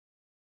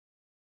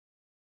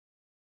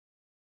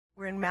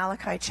We're in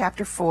Malachi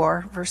chapter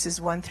 4,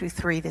 verses 1 through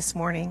 3 this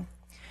morning.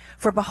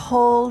 For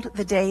behold,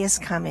 the day is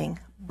coming,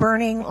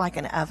 burning like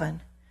an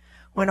oven,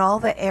 when all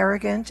the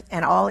arrogant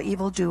and all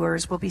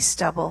evildoers will be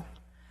stubble.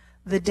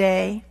 The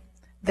day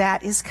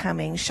that is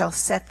coming shall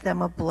set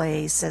them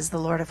ablaze, says the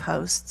Lord of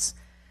hosts,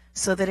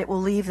 so that it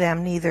will leave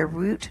them neither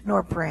root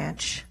nor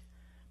branch.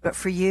 But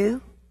for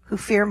you, who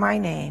fear my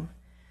name,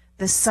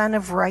 the Son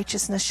of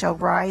Righteousness shall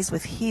rise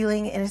with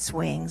healing in its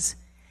wings.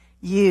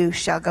 You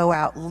shall go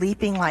out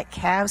leaping like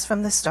calves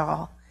from the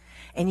stall,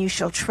 and you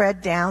shall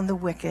tread down the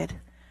wicked,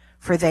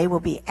 for they will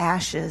be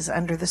ashes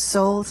under the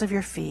soles of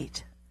your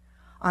feet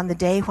on the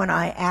day when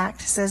I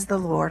act, says the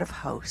Lord of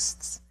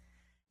hosts.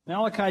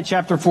 Malachi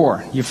chapter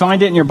 4. You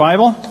find it in your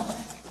Bible?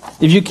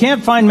 If you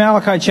can't find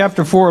Malachi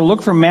chapter 4,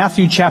 look for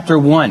Matthew chapter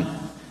 1.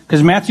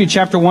 Because Matthew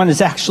chapter 1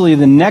 is actually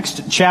the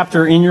next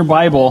chapter in your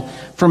Bible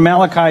from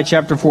Malachi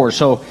chapter 4.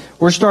 So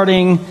we're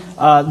starting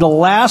the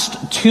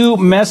last two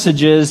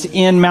messages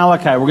in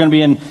Malachi. We're going to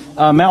be in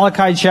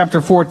Malachi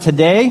chapter 4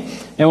 today,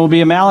 and we'll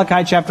be in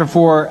Malachi chapter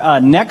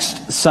 4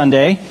 next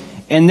Sunday.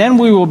 And then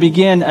we will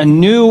begin a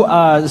new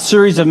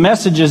series of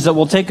messages that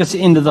will take us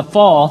into the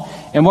fall.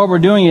 And what we're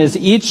doing is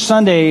each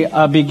Sunday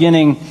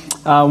beginning,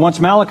 once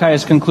Malachi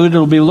is concluded,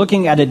 we'll be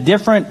looking at a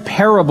different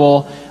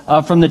parable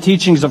from the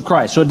teachings of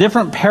Christ. So a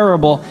different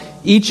parable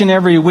each and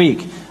every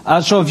week.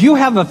 So if you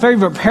have a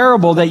favorite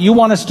parable that you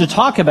want us to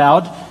talk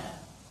about,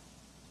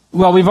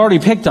 well, we've already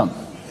picked them.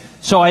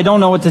 So I don't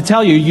know what to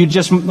tell you. You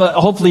just,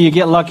 hopefully you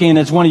get lucky and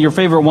it's one of your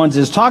favorite ones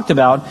is talked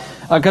about,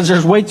 because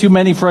there's way too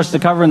many for us to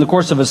cover in the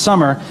course of a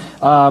summer.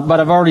 But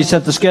I've already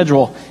set the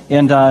schedule,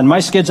 and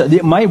my schedule,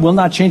 will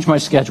not change my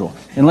schedule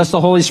unless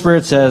the Holy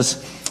Spirit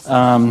says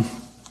I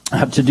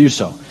have to do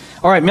so.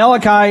 All right,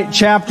 Malachi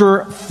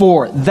chapter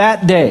 4,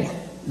 that day.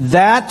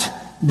 That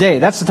day.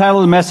 That's the title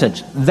of the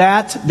message.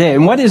 That day.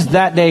 And what is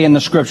that day in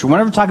the Scripture?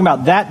 Whenever we're talking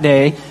about that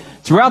day,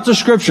 throughout the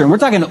Scripture, and we're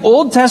talking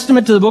Old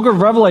Testament to the book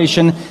of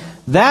Revelation,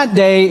 that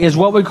day is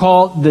what we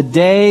call the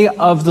day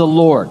of the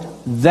Lord.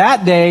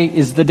 That day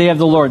is the day of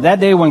the Lord. That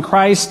day when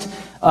Christ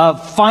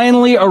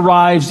finally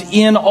arrives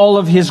in all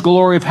of His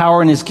glory,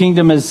 power, and His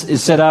kingdom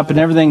is set up and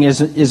everything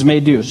is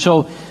made due.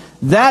 So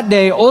that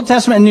day, Old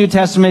Testament and New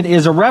Testament,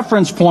 is a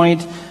reference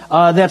point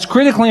that's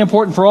critically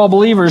important for all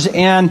believers.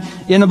 And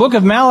in the book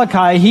of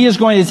Malachi, he is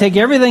going to take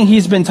everything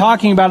he's been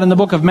talking about in the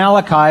book of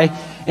Malachi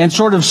and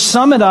sort of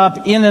sum it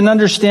up in an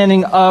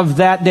understanding of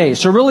that day.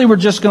 So really we're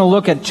just going to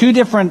look at two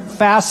different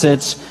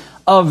facets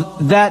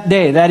of that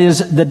day. That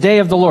is the day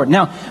of the Lord.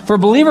 Now, for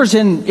believers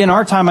in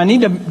our time, I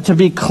need to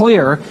be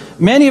clear.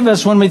 Many of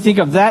us, when we think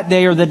of that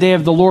day or the day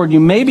of the Lord, you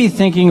may be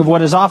thinking of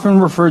what is often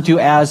referred to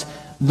as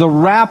the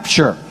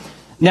rapture.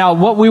 Now,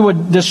 what we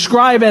would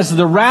describe as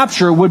the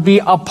rapture would be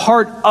a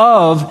part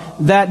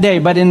of that day.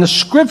 But in the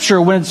Scripture,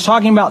 when it's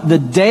talking about the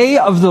day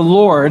of the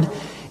Lord,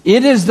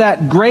 it is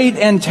that great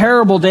and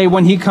terrible day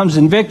when He comes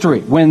in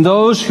victory. When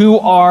those who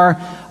are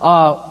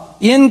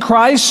in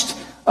Christ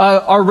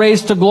are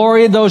raised to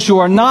glory. Those who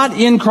are not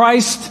in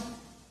Christ,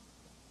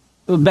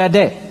 bad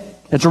day.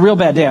 It's a real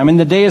bad day. I mean,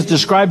 the day is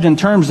described in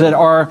terms that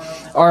are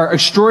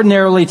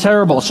extraordinarily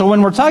terrible. So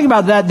when we're talking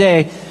about that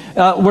day,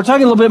 we're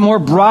talking a little bit more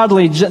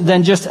broadly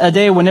than just a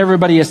day when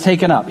everybody is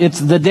taken up. It's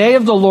the day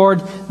of the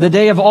Lord, the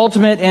day of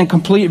ultimate and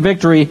complete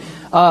victory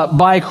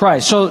by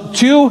Christ. So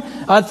two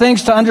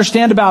things to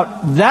understand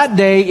about that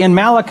day in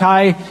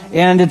Malachi,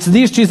 and it's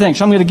these two things.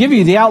 So I'm going to give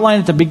you the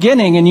outline at the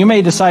beginning, and you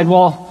may decide,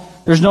 well,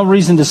 there's no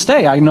reason to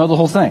stay. I know the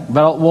whole thing,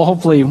 but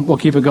hopefully we'll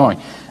keep it going.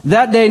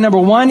 That day, number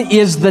one,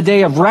 is the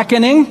day of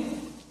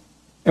reckoning,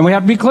 and we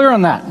have to be clear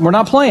on that. We're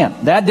not playing.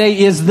 That day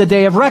is the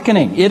day of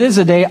reckoning. It is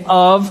a day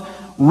of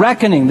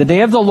reckoning. The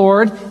day of the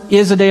Lord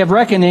is a day of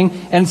reckoning.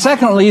 And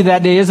secondly,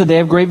 that day is a day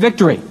of great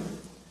victory.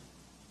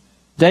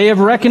 Day of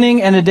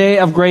reckoning and a day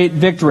of great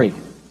victory.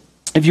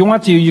 If you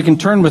want to, you can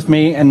turn with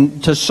me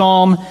to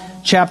Psalm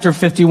chapter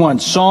 51.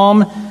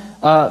 Psalm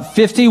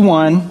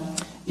 51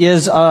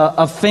 is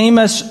a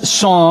famous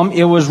psalm.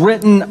 It was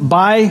written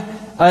by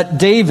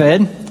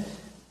David.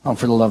 Oh,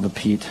 for the love of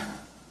Pete.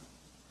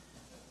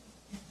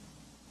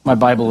 My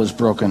Bible is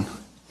broken.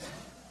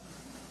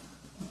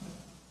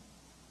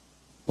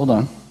 Hold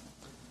on.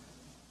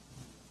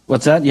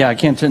 What's that? Yeah, I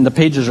can't turn. The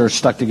pages are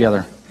stuck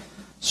together.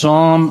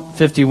 Psalm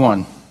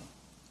 51.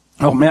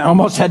 Oh man, I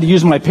almost had to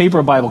use my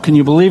paper Bible. Can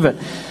you believe it?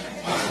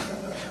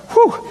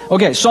 Whew.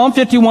 Okay, Psalm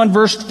 51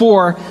 verse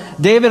 4.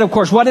 David, of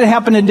course, what had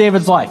happened in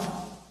David's life?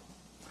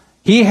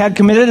 He had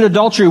committed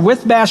adultery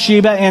with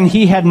Bathsheba and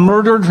he had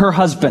murdered her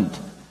husband.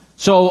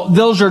 So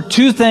those are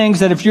two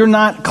things that, if you're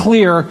not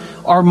clear,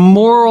 are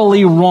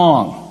morally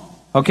wrong.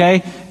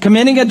 Okay?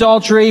 Committing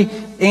adultery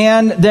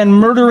and then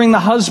murdering the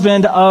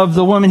husband of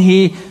the woman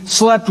he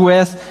slept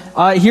with.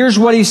 Here's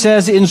what he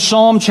says in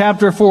Psalm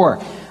chapter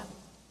 4.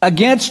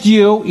 Against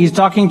you, he's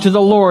talking to the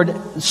Lord,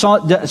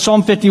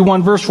 Psalm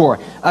 51 verse 4.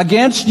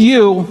 Against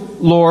you,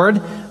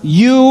 Lord,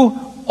 you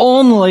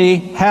only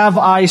have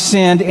I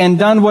sinned and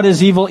done what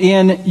is evil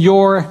in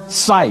your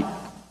sight.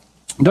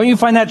 Don't you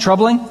find that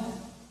troubling?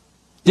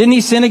 Didn't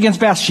he sin against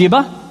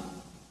Bathsheba?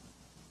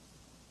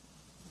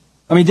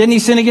 I mean, didn't he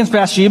sin against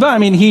Bathsheba? I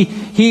mean,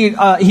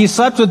 he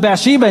slept with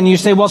Bathsheba, and you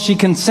say, well, she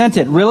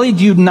consented. Really?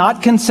 Do you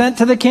not consent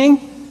to the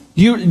king?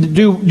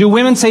 Do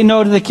women say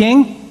no to the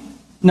king?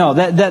 No,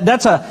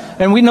 that's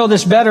and we know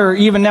this better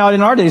even now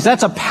in our days.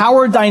 That's a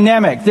power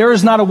dynamic. There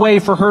is not a way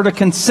for her to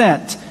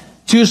consent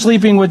to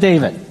sleeping with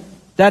David.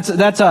 That's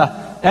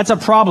a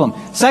problem.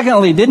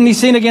 Secondly, didn't he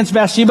sin against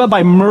Bathsheba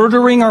by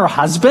murdering her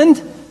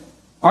husband?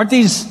 Aren't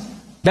these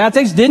bad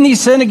things? Didn't he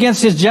sin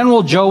against his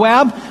general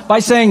Joab by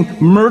saying,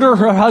 murder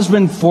her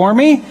husband for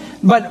me?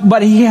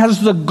 But he has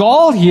the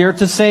gall here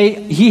to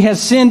say he has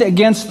sinned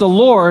against the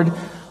Lord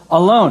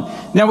alone.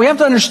 Now we have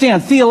to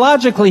understand,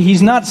 theologically,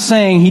 he's not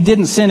saying he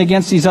didn't sin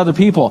against these other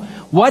people.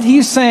 What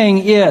he's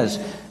saying is,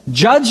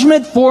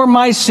 judgment for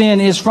my sin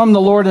is from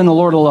the Lord and the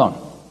Lord alone.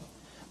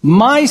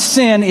 My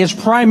sin is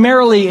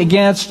primarily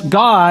against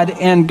God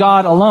and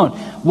God alone.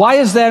 Why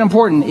is that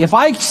important? If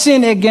I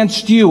sin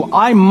against you,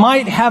 I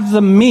might have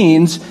the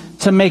means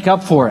to make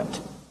up for it.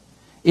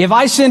 If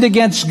I sinned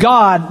against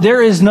God,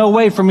 there is no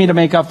way for me to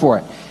make up for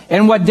it.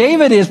 And what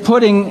David is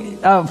putting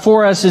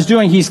for us is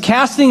doing, he's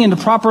casting into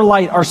proper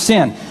light our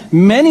sin.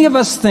 Many of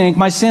us think,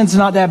 my sin's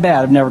not that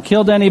bad. I've never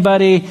killed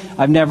anybody.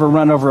 I've never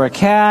run over a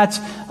cat.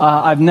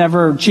 I've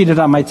never cheated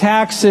on my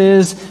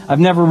taxes.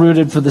 I've never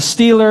rooted for the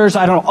Steelers.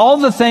 I don't know, all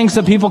the things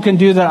that people can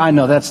do that I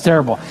know, that's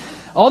terrible.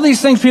 All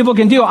these things people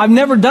can do. I've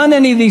never done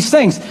any of these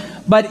things.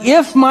 But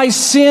if my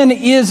sin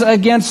is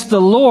against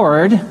the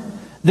Lord,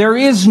 there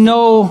is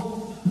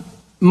no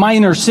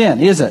minor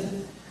sin, is it?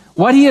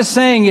 What he is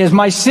saying is,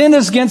 my sin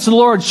is against the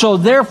Lord, so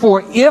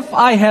therefore, if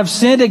I have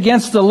sinned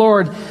against the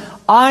Lord,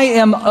 I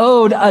am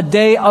owed a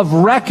day of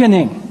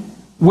reckoning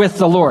with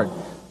the Lord.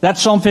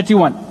 That's Psalm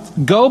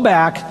 51. Go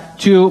back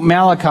to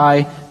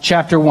Malachi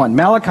chapter 1.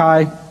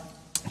 Malachi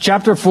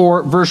chapter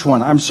 4, verse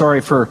 1. I'm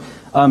sorry for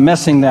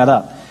messing that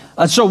up.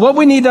 So what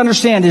we need to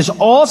understand is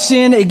all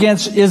sin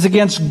is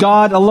against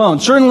God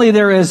alone. Certainly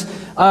there is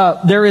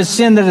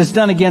sin that is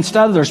done against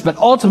others, but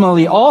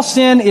ultimately all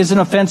sin is an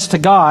offense to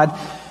God.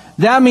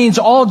 That means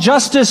all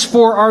justice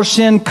for our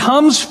sin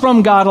comes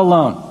from God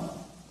alone.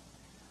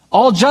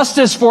 All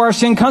justice for our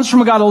sin comes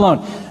from God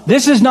alone.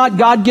 This is not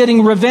God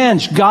getting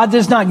revenge. God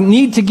does not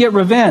need to get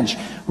revenge.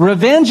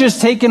 Revenge is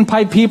taken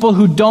by people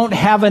who don't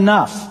have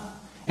enough,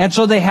 and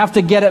so they have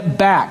to get it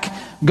back.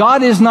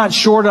 God is not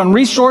short on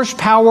resource,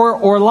 power,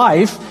 or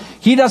life.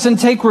 He doesn't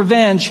take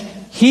revenge.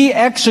 He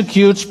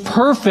executes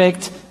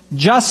perfect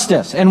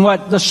justice. And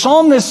what the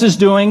psalmist is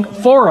doing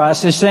for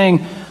us is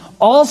saying,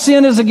 all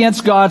sin is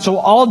against God, so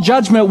all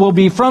judgment will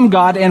be from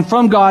God, and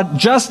from God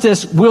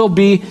justice will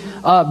be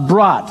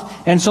brought.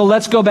 And so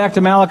let's go back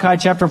to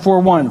Malachi chapter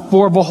 4:1.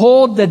 For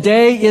behold, the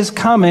day is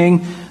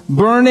coming,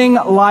 burning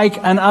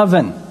like an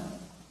oven.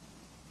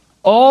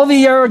 All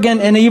the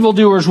arrogant and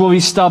evildoers will be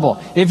stubble.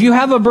 If you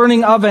have a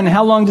burning oven,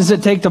 how long does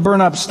it take to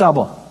burn up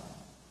stubble?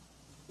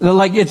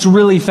 Like, it's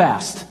really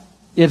fast.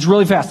 It's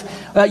really fast.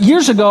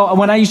 Years ago,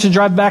 when I used to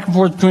drive back and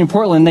forth between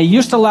Portland, they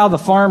used to allow the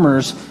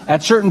farmers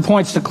at certain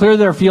points to clear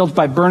their fields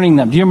by burning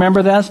them. Do you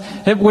remember that?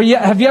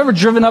 Have you ever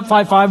driven up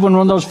 5-5 when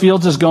one of those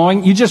fields is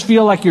going? You just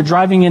feel like you're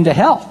driving into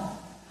hell.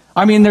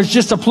 I mean, there's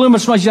just a plume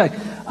of smoke. You're like,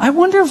 I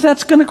wonder if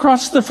that's going to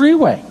cross the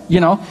freeway,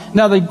 you know?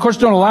 Now, they, of course,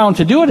 don't allow them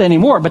to do it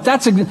anymore, but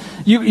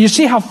you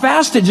see how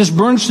fast it just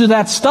burns through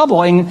that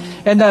stubble. And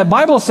the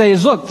Bible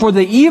says, look, for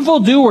the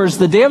evildoers,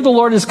 the day of the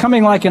Lord is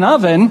coming like an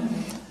oven,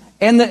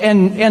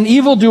 and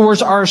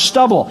evildoers are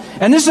stubble.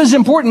 And this is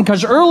important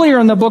because earlier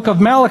in the book of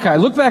Malachi,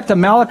 look back to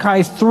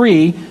Malachi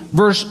 3,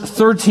 verse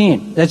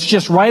 13. That's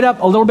just right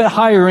up a little bit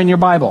higher in your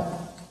Bible.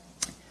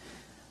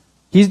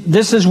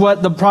 This is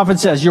what the prophet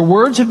says. Your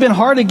words have been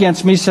hard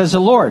against me, says the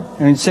Lord.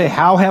 And he'd say,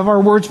 how have our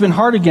words been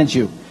hard against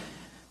you?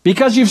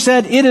 Because you've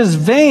said, it is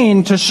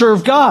vain to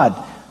serve God.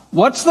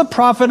 What's the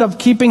profit of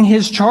keeping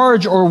his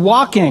charge or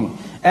walking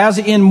as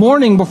in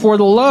mourning before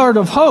the Lord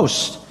of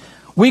hosts?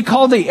 We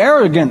call the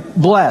arrogant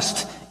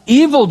blessed.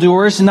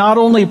 Evildoers not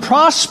only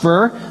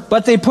prosper,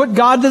 but they put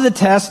God to the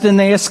test and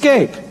they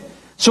escape.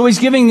 So he's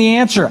giving the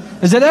answer.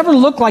 Does it ever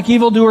look like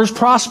evildoers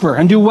prosper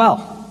and do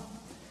well?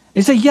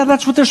 He say, yeah,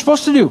 that's what they're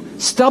supposed to do.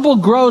 Stubble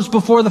grows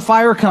before the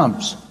fire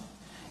comes.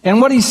 And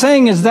what he's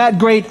saying is that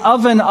great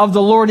oven of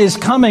the Lord is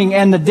coming,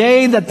 and the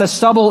day that the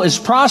stubble is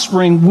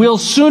prospering will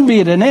soon be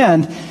at an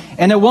end,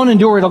 and it won't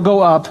endure. It'll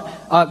go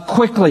up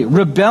quickly.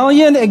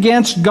 Rebellion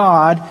against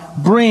God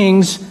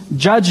brings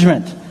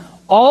judgment.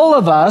 All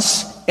of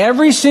us,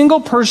 every single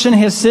person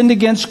has sinned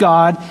against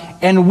God,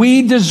 and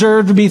we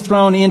deserve to be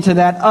thrown into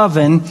that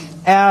oven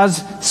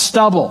as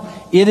stubble.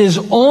 It is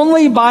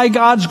only by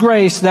God's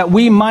grace that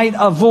we might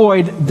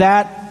avoid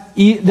that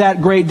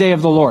great day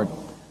of the Lord.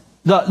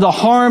 The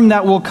harm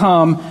that will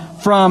come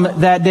from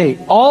that day.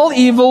 All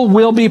evil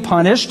will be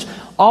punished.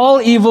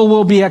 All evil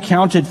will be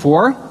accounted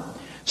for.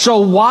 So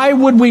why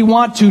would we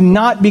want to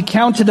not be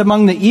counted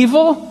among the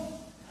evil?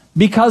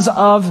 Because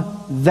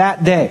of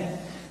that day.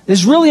 This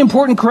is really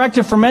important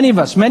corrective for many of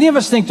us. Many of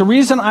us think the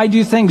reason I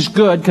do things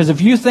good, because if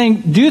you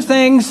do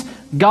things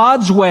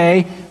God's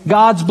way,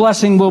 God's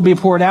blessing will be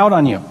poured out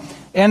on you.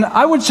 And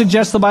I would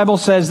suggest the Bible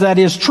says that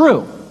is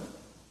true.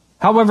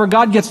 However,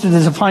 God gets to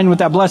define what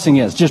that blessing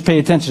is. Just pay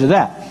attention to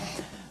that.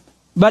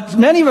 But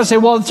many of us say,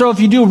 well, so if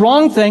you do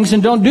wrong things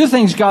and don't do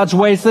things God's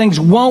way, things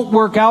won't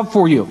work out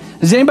for you.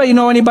 Does anybody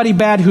know anybody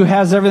bad who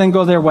has everything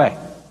go their way?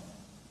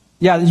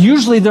 Yeah,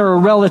 usually they're a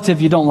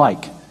relative you don't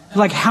like.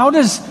 Like, how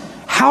does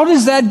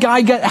that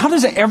guy how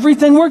does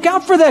everything work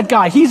out for that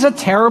guy? He's a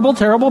terrible,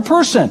 terrible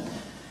person.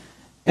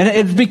 And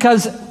it's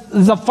because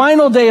the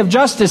final day of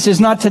justice is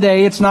not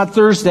today, it's not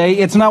Thursday,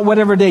 it's not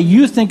whatever day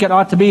you think it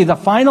ought to be. The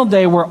final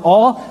day where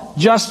all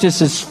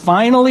justice is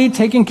finally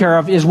taken care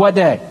of is what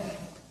day?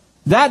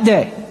 That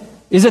day.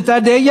 Is it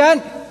that day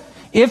yet?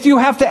 If you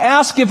have to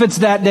ask if it's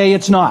that day,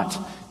 it's not.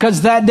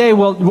 Because that day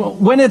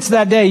when it's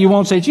that day, you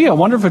won't say, gee, I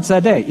wonder if it's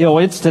that day. You know,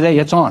 it's today,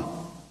 it's on.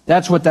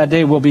 That's what that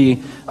day will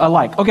be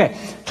like. Okay,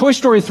 Toy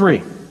Story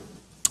 3.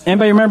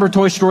 Anybody remember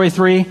Toy Story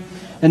 3?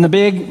 And the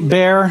big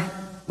bear,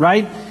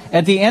 right?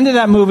 At the end of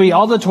that movie,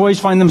 all the toys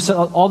find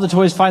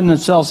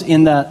themselves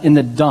in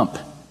the dump,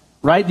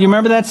 right? Do you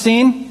remember that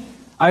scene?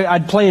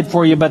 I'd play it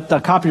for you, but the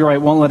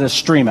copyright won't let us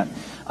stream it.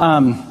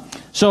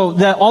 So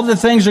that all the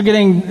things are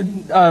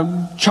getting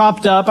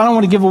chopped up. I don't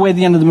want to give away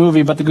the end of the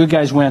movie, but the good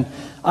guys win.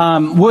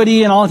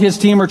 Woody and all his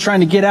team are trying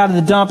to get out of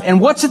the dump.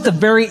 And what's at the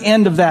very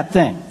end of that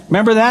thing?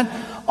 Remember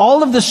that?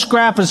 All of the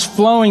scrap is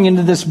flowing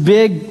into this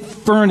big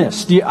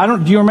furnace. Do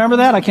you remember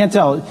that? I can't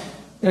tell.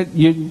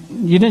 You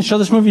didn't show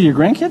this movie to your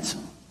grandkids?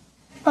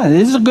 Oh,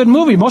 this is a good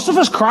movie. Most of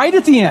us cried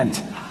at the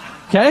end.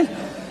 Okay?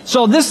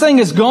 So this thing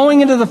is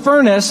going into the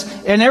furnace,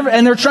 and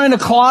they're trying to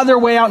claw their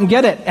way out and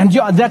get it. And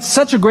that's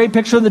such a great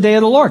picture of the day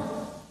of the Lord.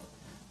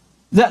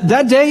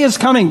 That day is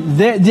coming.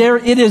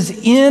 It is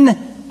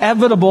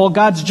inevitable.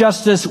 God's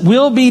justice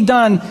will be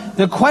done.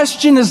 The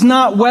question is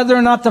not whether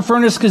or not the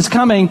furnace is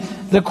coming.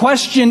 The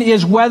question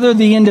is whether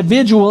the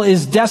individual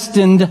is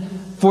destined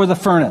for the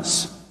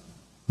furnace.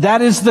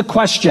 That is the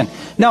question.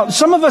 Now,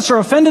 some of us are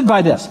offended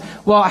by this.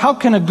 Well, how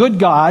can a good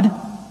God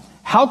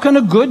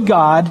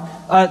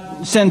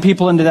send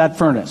people into that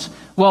furnace?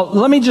 Well,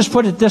 let me just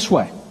put it this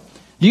way.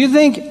 Do you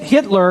think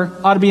Hitler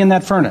ought to be in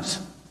that furnace?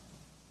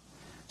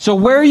 So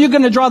where are you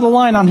going to draw the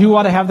line on who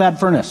ought to have that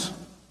furnace?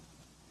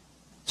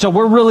 So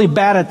we're really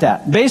bad at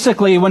that.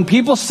 Basically, when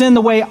people sin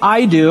the way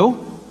I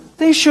do,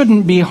 they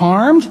shouldn't be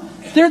harmed.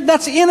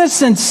 That's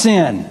innocent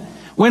sin.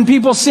 When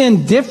people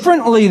sin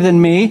differently than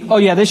me, oh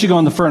yeah, they should go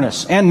in the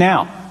furnace. And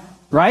now,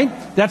 right?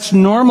 That's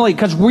normally,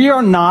 because we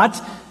are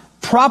not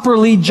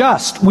properly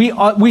just.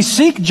 We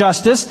seek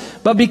justice,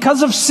 but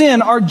because of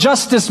sin, our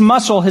justice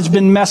muscle has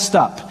been messed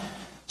up.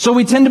 So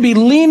we tend to be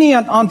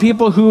lenient on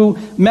people who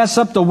mess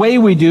up the way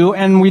we do,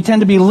 and we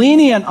tend to be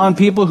lenient on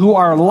people who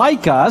are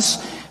like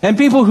us, and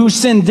people who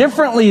sin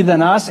differently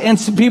than us, and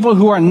people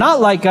who are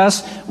not like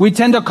us, we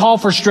tend to call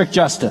for strict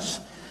justice.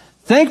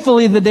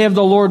 Thankfully, the day of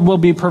the Lord will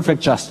be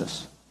perfect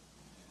justice.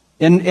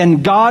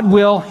 And God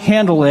will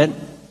handle it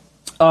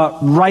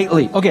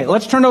rightly. Okay,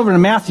 let's turn over to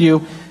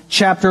Matthew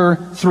chapter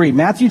 3.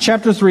 Matthew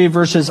chapter 3,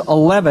 verses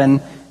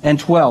 11 and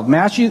 12.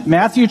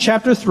 Matthew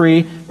chapter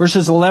 3,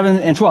 verses 11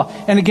 and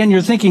 12. And again,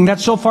 you're thinking,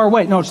 that's so far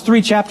away. No, it's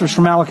 3 chapters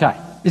from Malachi.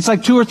 It's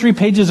like 2 or 3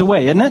 pages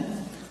away, isn't it?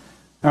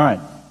 All right.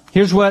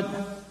 Here's what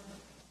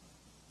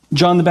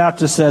John the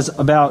Baptist says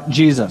about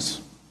Jesus.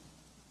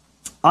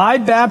 I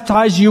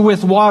baptize you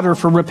with water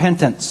for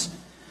repentance.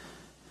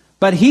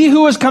 But he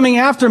who is coming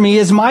after me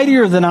is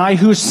mightier than I,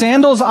 whose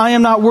sandals I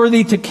am not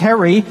worthy to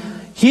carry.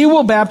 He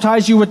will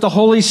baptize you with the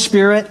Holy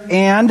Spirit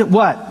and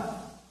what?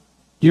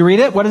 Do you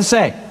read it? What does it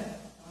say?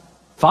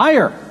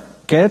 Fire.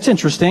 Okay, that's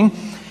interesting.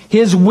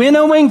 His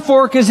winnowing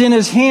fork is in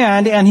his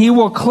hand, and he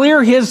will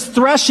clear his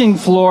threshing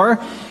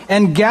floor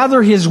and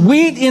gather his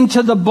wheat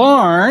into the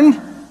barn.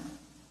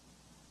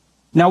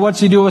 Now what's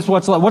he do with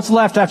what's left? What's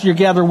left after you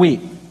gather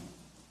wheat?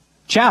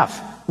 Chaff.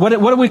 What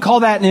do we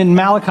call that in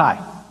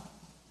Malachi?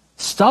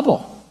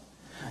 Stubble.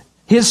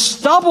 His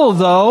stubble,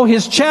 though,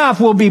 his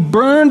chaff, will be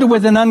burned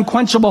with an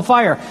unquenchable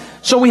fire.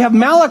 So we have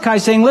Malachi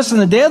saying, listen,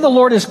 the day of the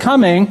Lord is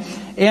coming,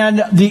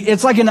 and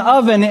it's like an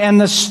oven, and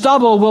the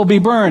stubble will be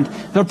burned.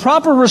 The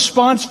proper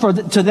response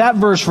to that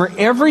verse for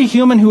every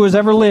human who has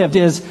ever lived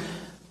is,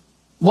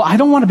 well, I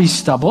don't want to be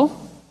stubble.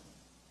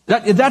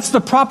 That's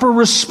the proper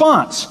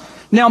response.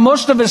 Now,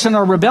 most of us in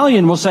our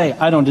rebellion will say,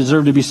 I don't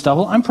deserve to be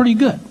stubble. I'm pretty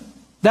good.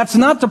 That's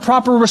not the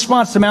proper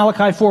response to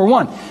Malachi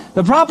 4:1.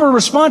 The proper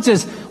response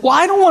is, well,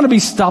 I don't want to be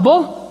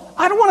stubble.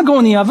 I don't want to go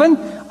in the oven.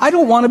 I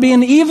don't want to be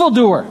an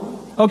evildoer.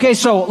 Okay,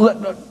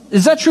 so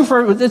is that true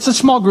for, it's a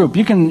small group.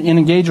 You can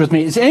engage with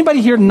me. Does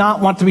anybody here not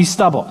want to be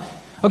stubble?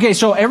 Okay,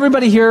 so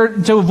everybody here,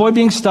 to avoid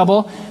being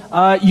stubble,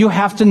 you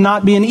have to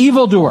not be an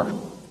evildoer.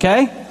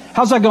 Okay?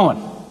 How's that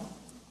going?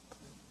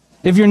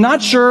 If you're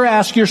not sure,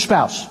 ask your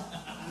spouse.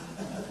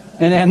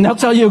 And they'll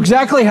tell you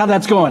exactly how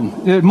that's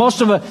going. Most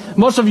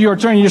of you are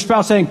turning to your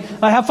spouse saying,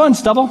 have fun,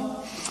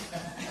 stubble.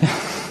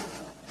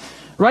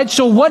 Right?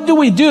 So what do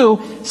we do?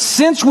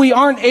 Since we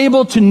aren't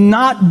able to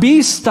not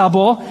be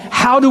stubble,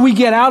 how do we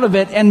get out of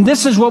it? And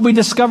this is what we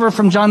discover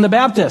from John the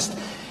Baptist.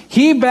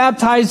 He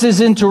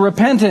baptizes into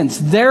repentance.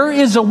 There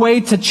is a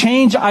way to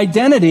change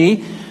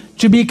identity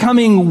to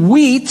becoming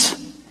wheat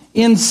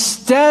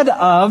instead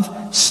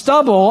of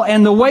stubble,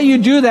 and the way you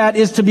do that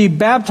is to be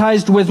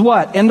baptized with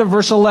what? End of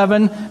verse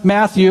 11,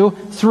 Matthew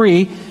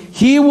 3.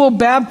 He will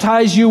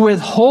baptize you with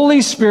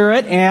Holy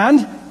Spirit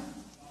and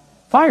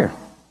fire.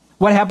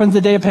 What happened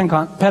the day of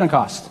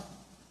Pentecost?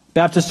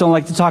 Baptists don't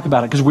like to talk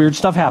about it because weird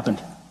stuff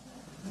happened.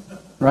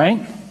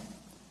 Right?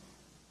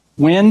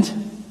 Wind,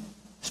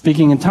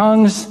 speaking in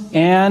tongues,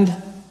 and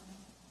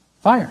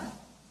fire.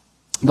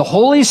 The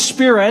Holy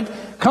Spirit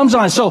comes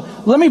on. So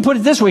let me put it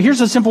this way.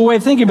 Here's a simple way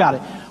of thinking about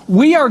it.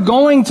 We are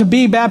going to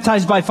be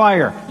baptized by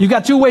fire. You've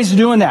got two ways of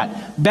doing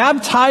that.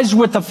 Baptized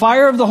with the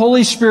fire of the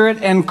Holy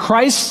Spirit and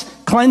Christ's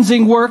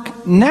cleansing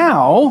work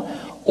now,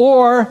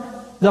 or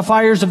the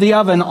fires of the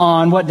oven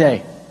on what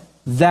day?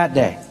 That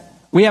day.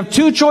 We have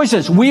two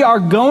choices. We are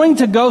going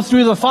to go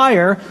through the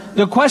fire.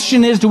 The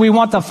question is, do we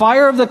want the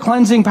fire of the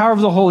cleansing power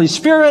of the Holy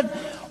Spirit,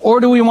 or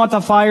do we want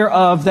the fire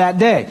of that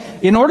day?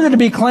 In order to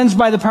be cleansed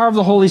by the power of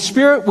the Holy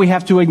Spirit, we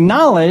have to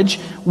acknowledge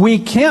we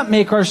can't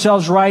make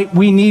ourselves right.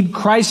 We need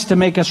Christ to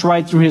make us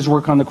right through his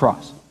work on the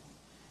cross.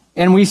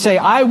 And we say,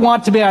 I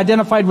want to be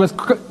identified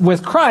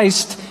with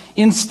Christ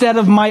instead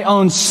of my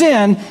own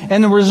sin.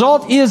 And the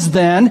result is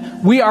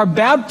then we are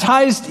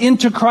baptized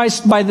into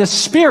Christ by the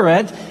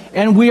Spirit,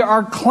 and we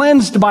are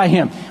cleansed by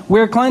him.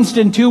 We're cleansed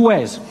in two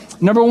ways.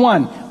 Number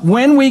one,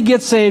 when we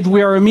get saved,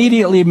 we are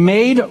immediately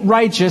made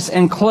righteous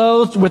and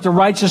clothed with the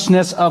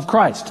righteousness of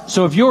Christ.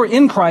 So if you're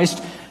in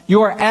Christ,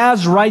 you are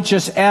as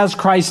righteous as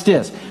Christ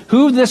is.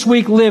 Who this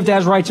week lived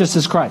as righteous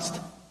as Christ?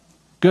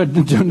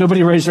 Good.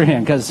 Nobody raised their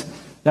hand because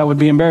that would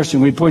be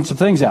embarrassing. We'd point some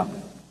things out.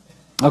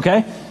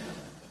 Okay?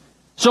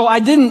 So I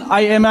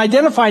am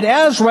identified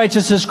as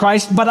righteous as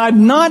Christ, but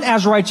I'm not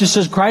as righteous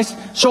as Christ.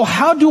 So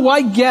how do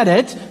I get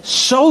it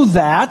so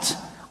that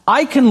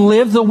I can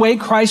live the way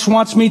Christ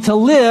wants me to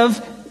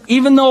live,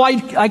 even though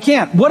I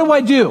can't?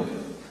 What do?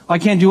 I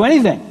can't do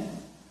anything.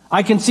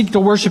 I can seek to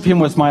worship him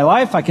with my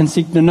life. I can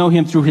seek to know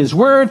him through his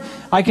word.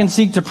 I can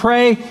seek to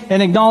pray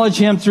and acknowledge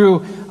him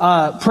through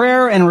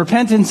prayer and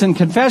repentance and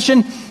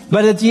confession.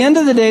 But at the end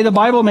of the day, the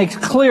Bible makes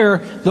clear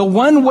the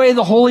one way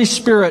the Holy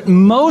Spirit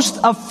most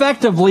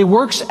effectively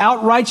works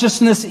out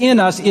righteousness in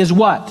us is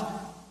what?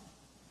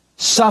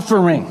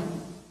 Suffering,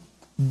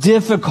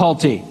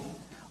 difficulty,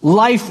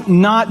 life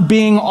not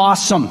being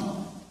awesome.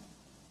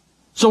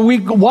 So we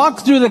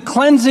walk through the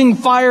cleansing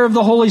fire of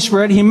the Holy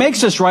Spirit. He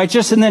makes us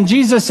righteous. And then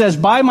Jesus says,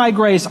 by my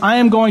grace, I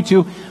am going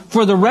to,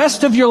 for the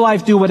rest of your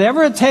life, do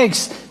whatever it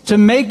takes to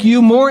make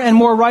you more and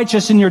more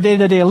righteous in your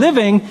day-to-day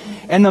living.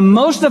 And the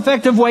most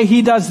effective way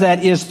he does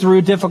that is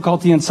through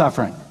difficulty and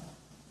suffering.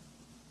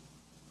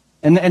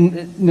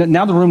 And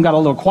now the room got a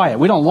little quiet.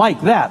 We don't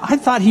like that. I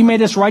thought he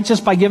made us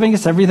righteous by giving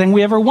us everything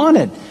we ever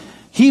wanted.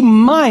 He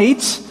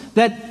might,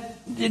 that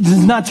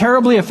is not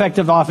terribly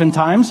effective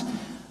oftentimes,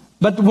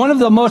 but one of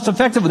the most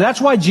effective,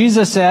 that's why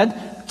Jesus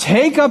said,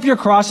 take up your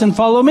cross and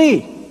follow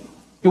me.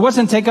 It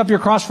wasn't take up your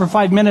cross for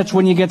 5 minutes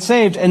when you get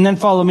saved and then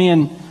follow me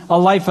in a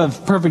life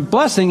of perfect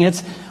blessing.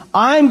 It's,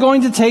 I'm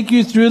going to take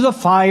you through the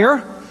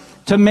fire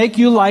to make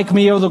you like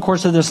me over the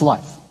course of this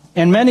life.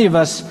 And many of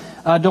us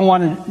don't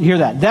want to hear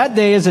that. That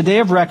day is a day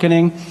of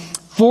reckoning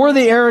for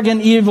the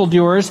arrogant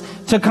evildoers.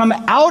 To come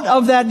out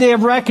of that day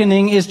of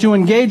reckoning is to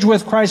engage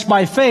with Christ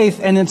by faith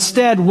and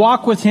instead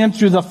walk with him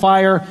through the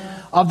fire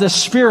of the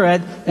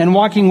Spirit and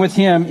walking with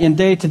him in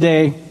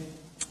day-to-day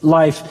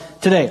life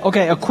today.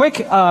 Okay, a quick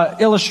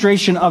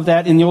illustration of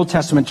that in the Old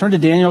Testament. Turn to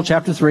Daniel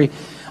chapter 3.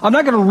 I'm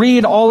not going to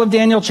read all of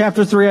Daniel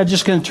chapter 3. I'm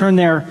just going to turn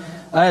there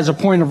as a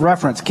point of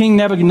reference. King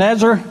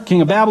Nebuchadnezzar,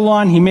 king of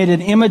Babylon, he made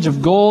an image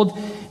of gold.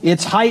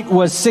 Its height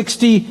was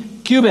 60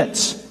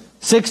 cubits.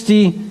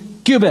 60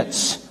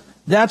 cubits.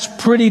 That's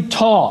pretty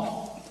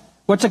tall.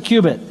 What's a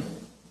cubit?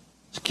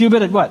 It's a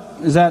cubit at what?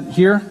 Is that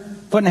here?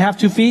 1.5 feet,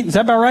 2 feet? Is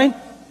that about right?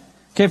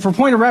 Okay, for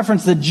point of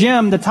reference, the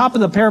gym, the top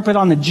of the parapet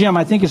on the gym,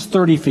 I think is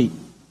 30 feet.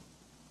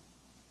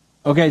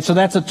 Okay, so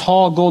that's a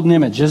tall golden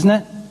image, isn't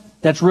it?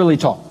 That's really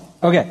tall.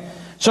 Okay,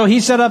 so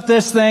he set up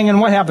this thing, and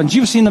what happens?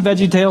 You've seen the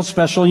VeggieTales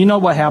special. You know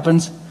what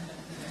happens.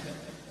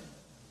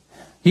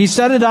 He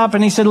set it up,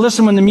 and he said,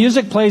 listen, when the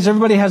music plays,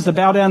 everybody has to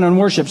bow down and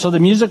worship. So the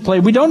music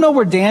played. We don't know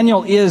where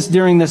Daniel is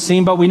during this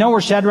scene, but we know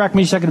where Shadrach,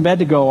 Meshach, and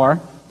Abednego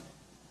are.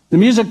 The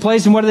music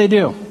plays, and what do?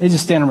 They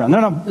just stand around.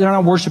 They're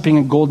not worshiping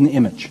a golden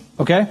image,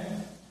 okay?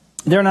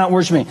 They're not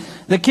worshiping.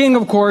 The king,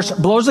 of course,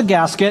 blows a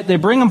gasket. They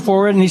bring him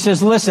forward, and he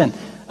says, listen,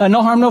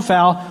 no harm, no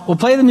foul. We'll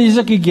play the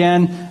music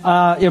again.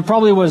 It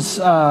probably was,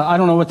 I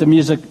don't know what the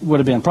music would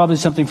have been. Probably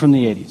something from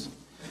the 80s.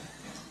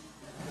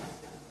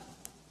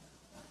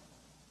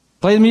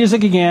 Play the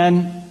music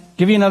again.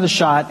 Give you another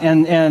shot.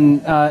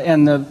 And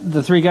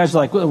the three guys are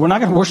like, we're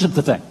not going to worship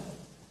the thing.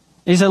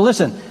 He said,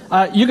 listen,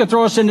 you could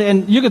throw us into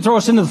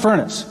the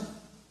furnace.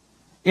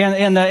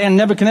 And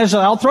Nebuchadnezzar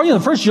said, I'll throw you in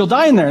the furnace. You'll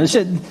die in there. They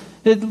said,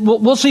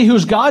 we'll see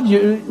who's God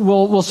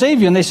will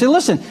save you. And they say,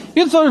 listen,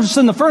 you can throw us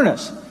in the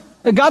furnace.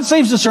 If God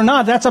saves us or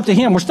not, that's up to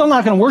him. We're still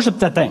not going to worship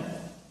that thing.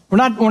 We're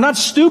not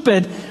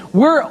stupid.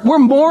 We're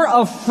more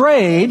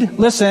afraid,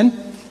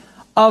 listen,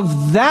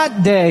 of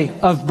that day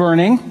of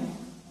burning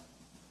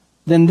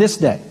than this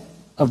day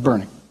of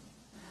burning.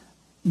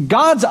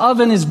 God's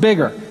oven is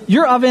bigger.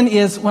 Your oven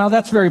is, well,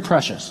 that's very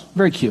precious,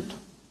 very cute.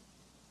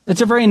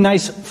 It's a very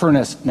nice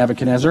furnace,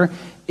 Nebuchadnezzar.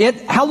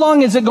 How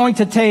long is it going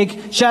to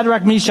take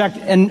Shadrach, Meshach,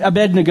 and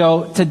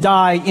Abednego to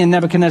die in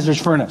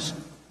Nebuchadnezzar's furnace?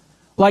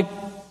 Like,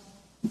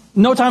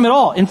 no time at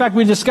all. In fact,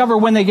 we discover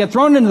when they get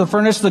thrown into the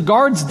furnace, the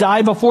guards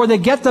die before they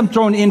get them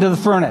thrown into the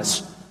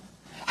furnace.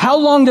 How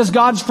long does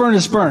God's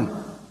furnace burn?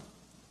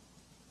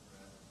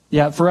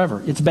 Yeah,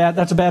 forever. It's bad.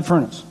 That's a bad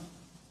furnace.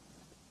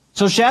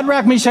 So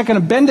Shadrach, Meshach, and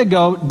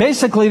Abednego,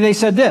 basically they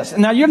said this.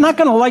 Now, you're not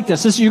going to like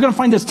this. You're going to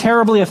find this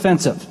terribly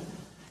offensive,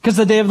 because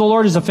the day of the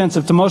Lord is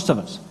offensive to most of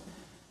us.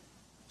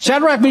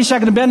 Shadrach,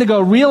 Meshach, and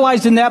Abednego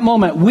realized in that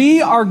moment,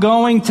 we are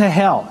going to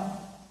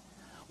hell.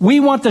 We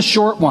want the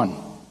short one.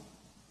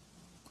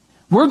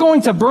 We're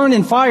going to burn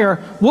in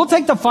fire. We'll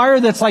take the fire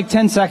that's like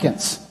 10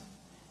 seconds.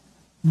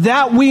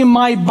 That we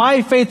might,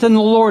 by faith in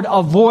the Lord,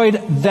 avoid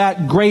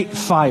that great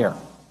fire.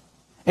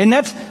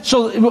 And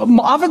so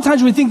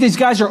oftentimes we think these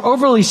guys are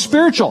overly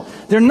spiritual.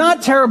 They're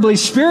not terribly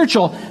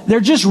spiritual. They're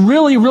just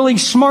really, really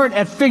smart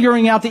at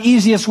figuring out the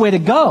easiest way to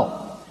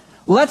go.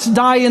 Let's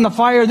die in the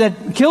fire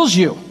that kills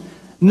you,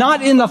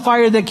 not in the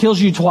fire that kills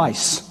you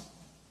twice.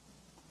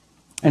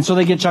 And so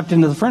they get chucked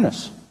into the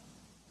furnace.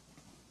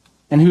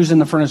 And who's in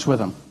the furnace with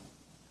them?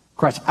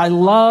 Christ. I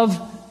love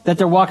that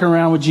they're walking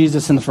around with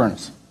Jesus in the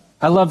furnace.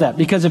 I love that,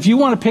 because if you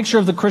want a picture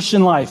of the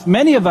Christian life,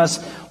 many of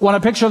us want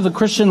a picture of the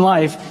Christian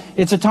life.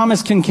 It's a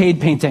Thomas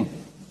Kinkade painting.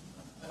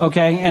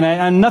 Okay? And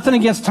I'm nothing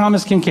against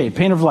Thomas Kinkade.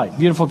 Paint of Light.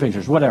 Beautiful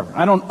pictures. Whatever.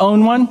 I don't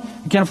own one.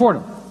 I can't afford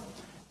them.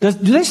 Do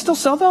they still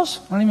sell those?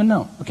 I don't even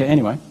know. Okay,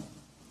 anyway.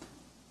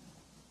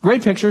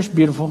 Great pictures.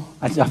 Beautiful.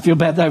 I feel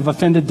bad that I've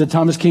offended the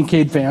Thomas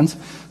Kinkade fans.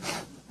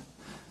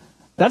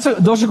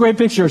 Those are great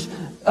pictures.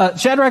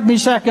 Shadrach,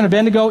 Meshach, and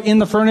Abednego in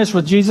the furnace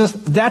with Jesus.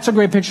 That's a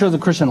great picture of the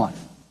Christian life.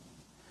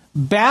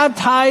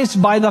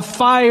 Baptized by the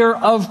fire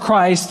of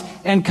Christ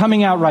and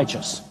coming out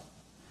righteous.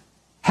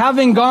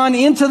 Having gone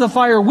into the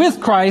fire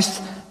with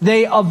Christ,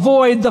 they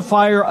avoid the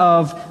fire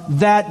of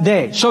that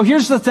day. So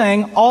here's the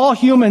thing. All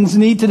humans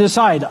need to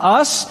decide.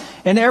 Us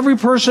and every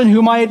person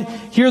who might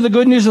hear the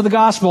good news of the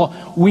gospel,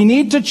 we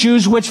need to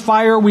choose which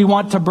fire we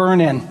want to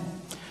burn in.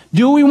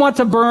 Do we want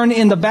to burn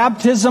in the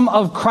baptism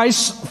of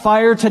Christ's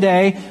fire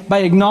today by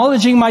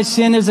acknowledging my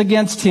sin is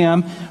against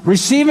Him,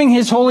 receiving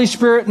His Holy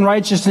Spirit in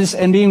righteousness,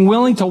 and being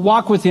willing to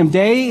walk with Him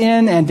day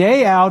in and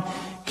day out,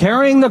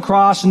 carrying the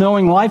cross,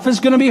 knowing life is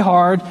going to be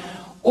hard?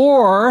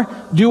 Or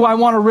do I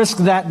want to risk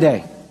that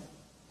day?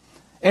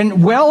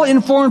 And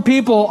well-informed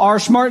people are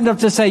smart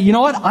enough to say, you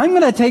know what, I'm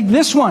going to take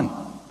this one.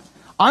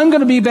 I'm going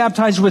to be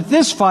baptized with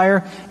this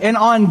fire, and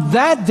on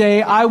that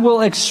day I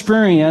will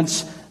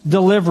experience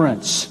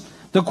deliverance.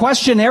 The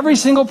question every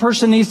single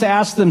person needs to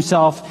ask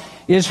themselves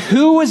is,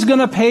 who is going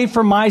to pay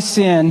for my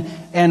sin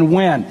and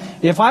when?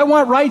 If I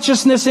want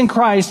righteousness in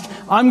Christ,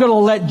 I'm going to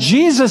let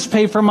Jesus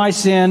pay for my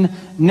sin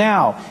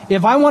now.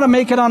 If I want to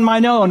make it on my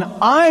own,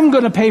 I'm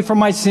going to pay for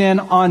my sin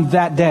on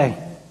that day.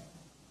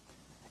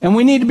 And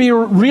we need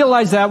to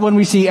realize that when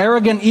we see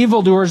arrogant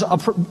evildoers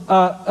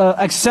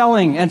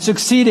excelling and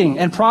succeeding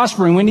and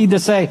prospering, we need to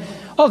say,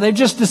 oh, they've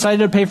just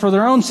decided to pay for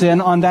their own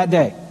sin on that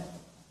day.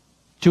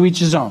 To each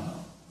his own.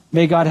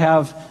 May God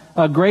have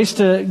grace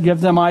to give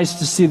them eyes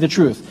to see the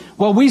truth.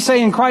 What we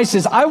say in Christ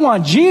is, I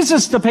want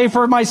Jesus to pay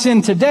for my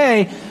sin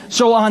today,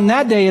 so on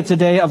that day it's a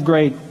day of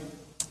great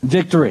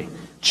victory.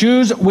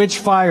 Choose which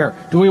fire.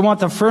 Do we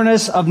want the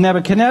furnace of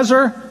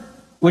Nebuchadnezzar,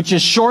 which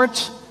is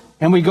short,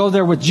 and we go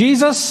there with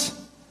Jesus?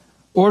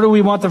 Or do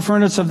we want the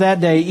furnace of that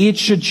day? Each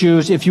should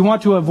choose. If you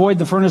want to avoid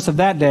the furnace of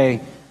that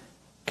day,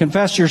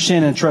 confess your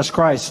sin and trust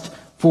Christ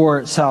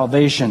for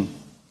salvation.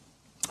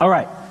 All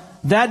right.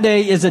 That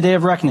day is a day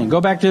of reckoning.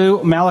 Go back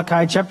to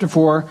Malachi chapter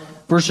 4,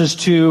 verses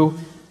 2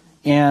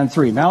 and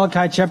 3.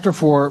 Malachi chapter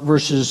 4,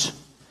 verses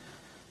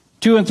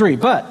 2 and 3.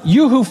 But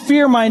you who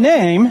fear my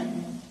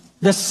name,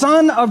 the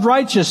Son of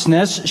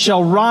Righteousness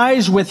shall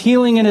rise with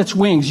healing in its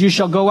wings. You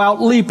shall go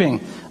out leaping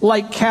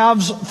like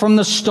calves from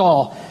the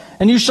stall.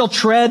 And you shall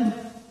tread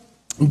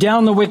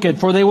down the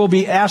wicked, for they will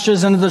be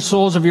ashes under the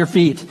soles of your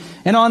feet.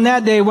 And on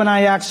that day when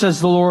I act,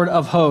 says the Lord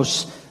of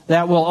hosts,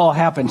 that will all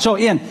happen. So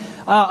in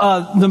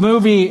the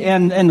movie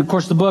and of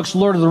course the books,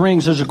 Lord of the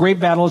Rings, there's a great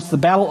battle. It's the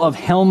Battle of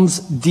Helm's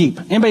Deep.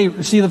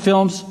 Anybody see the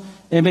films?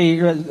 Anybody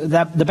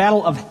the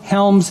Battle of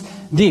Helm's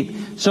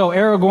Deep. So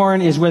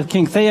Aragorn is with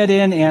King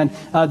Theoden,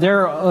 and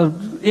they're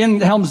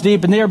in Helm's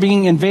Deep, and they are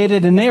being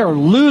invaded, and they are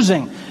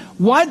losing.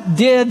 What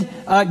did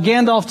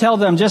Gandalf tell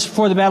them just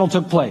before the battle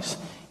took place?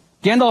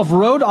 Gandalf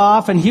rode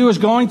off, and he was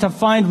going to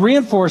find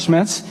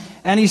reinforcements,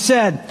 and he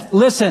said,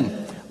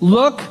 listen,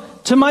 look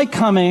to my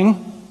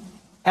coming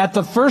at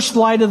the first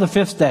light of the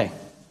fifth day.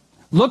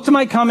 Look to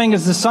my coming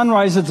as the sun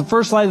rises at the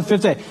first light of the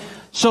fifth day.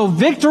 So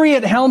victory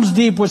at Helm's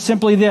Deep was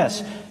simply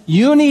this.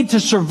 You need to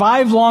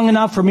survive long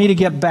enough for me to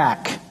get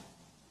back.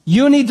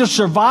 You need to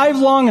survive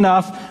long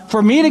enough for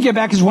me to get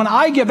back, because when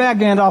I get back,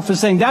 Gandalf is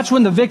saying, that's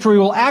when the victory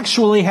will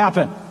actually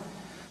happen.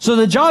 So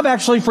the job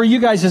actually for you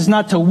guys is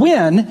not to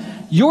win.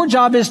 Your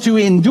job is to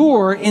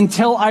endure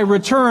until I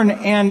return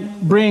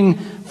and bring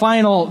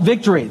final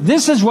victory.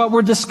 This is what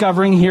we're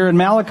discovering here in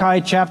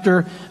Malachi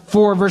chapter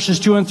 4, verses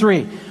 2 and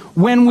 3.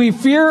 When we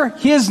fear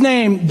his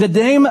name, the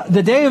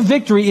day of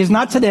victory is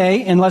not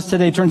today, unless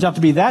today turns out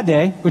to be that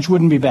day, which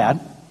wouldn't be bad.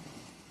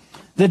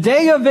 The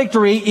day of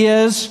victory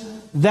is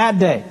that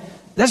day.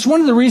 That's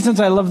one of the reasons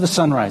I love the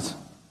sunrise.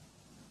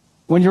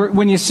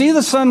 When you see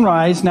the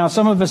sunrise, now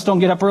some of us don't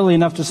get up early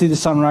enough to see the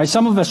sunrise.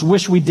 Some of us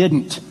wish we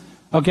didn't.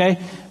 Okay?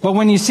 But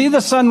when you see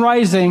the sun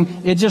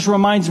rising, it just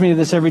reminds me of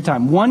this every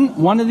time.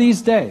 One of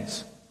these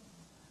days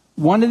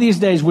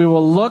we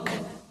will look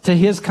to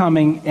his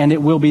coming, and it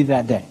will be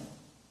that day.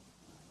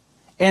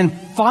 And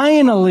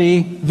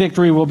finally,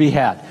 victory will be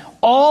had.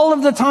 All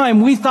of the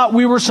time we thought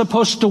we were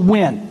supposed to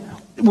win.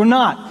 We're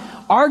not.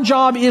 Our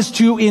job is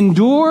to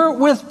endure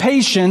with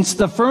patience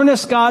the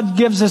furnace God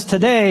gives us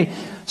today,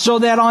 so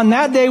that on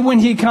that day when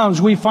he comes,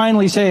 we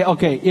finally say,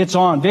 okay, it's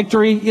on.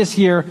 Victory is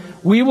here.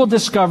 We will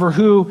discover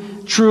who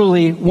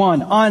truly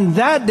won. On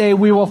that day,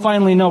 we will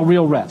finally know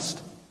real rest.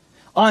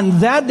 On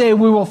that day,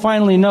 we will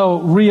finally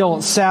know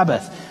real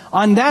Sabbath.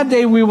 On that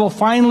day, we will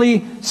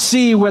finally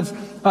see with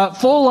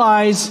full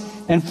eyes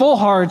and full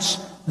hearts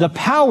the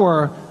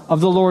power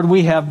of the Lord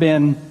we have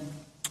been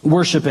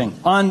worshiping.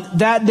 On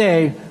that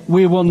day,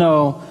 we will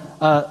know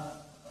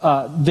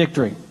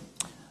victory.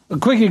 A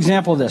quick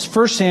example of this,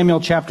 1 Samuel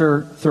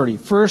chapter 30.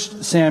 1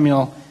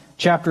 Samuel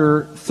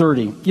chapter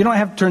 30. You don't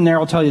have to turn there,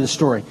 I'll tell you the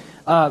story.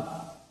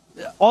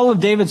 All of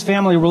David's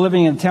family were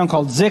living in a town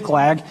called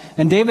Ziklag,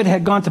 and David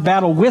had gone to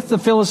battle with the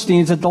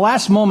Philistines. At the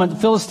last moment, the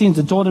Philistines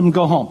had told him to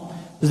go home,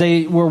 because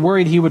they were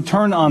worried he would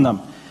turn on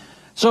them.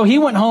 So he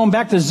went home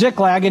back to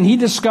Ziklag, and he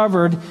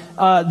discovered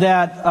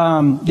that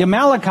the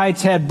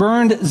Amalekites had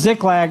burned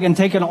Ziklag and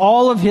taken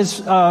all of his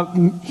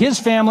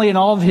family and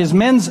all of his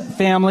men's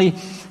family,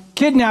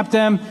 kidnapped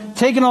them,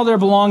 taken all their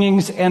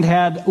belongings, and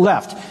had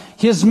left.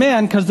 His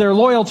men, because they're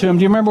loyal to him,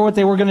 do you remember what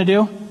they were going to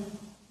do?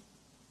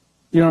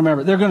 You don't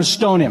remember. They're going to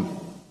stone him.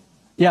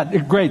 Yeah,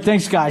 great.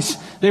 Thanks, guys.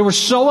 They were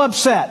so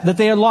upset that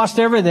they had lost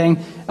everything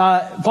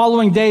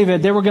following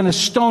David, they were going to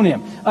stone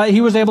him. He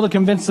was able to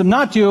convince them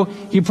not to.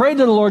 He prayed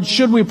to the Lord,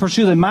 should we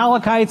pursue the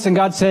Amalekites? And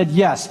God said,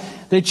 yes.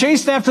 They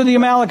chased after the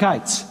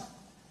Amalekites.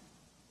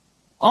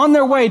 On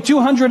their way,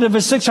 200 of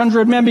his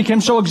 600 men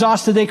became so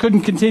exhausted they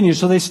couldn't continue,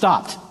 so they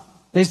stopped.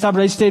 They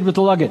stayed with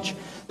the luggage.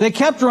 They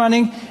kept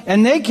running,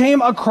 and they came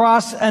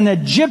across an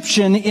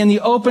Egyptian in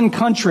the open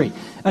country.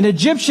 An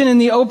Egyptian in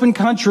the open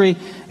country,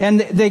 and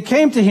they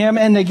came to him,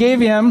 and they gave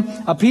him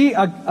a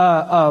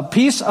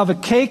piece of a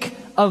cake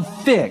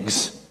of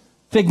figs.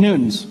 Fig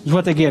Newtons is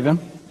what they gave him.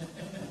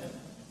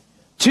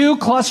 2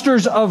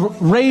 clusters of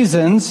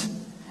raisins.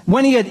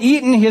 When he had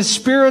eaten, his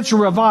spirits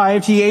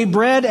revived. He ate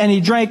bread and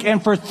he drank,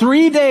 and for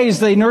 3 days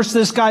they nursed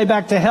this guy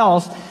back to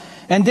health.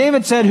 And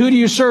David said, who do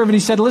you serve? And he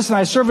said, listen,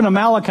 I serve an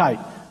Amalekite.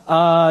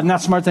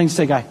 Not smart thing to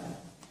say, guy.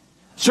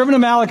 Serve an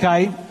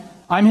Amalekite.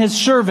 I'm his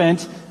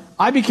servant.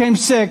 I became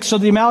sick, so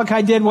the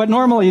Amalekite did what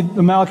normally the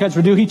Amalekites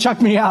would do. He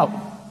chucked me out.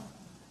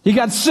 He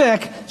got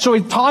sick, so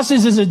he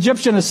tosses his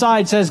Egyptian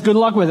aside, says, good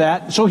luck with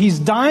that. So he's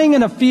dying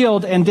in a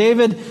field, and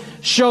David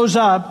shows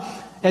up,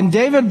 and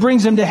David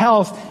brings him to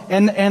health,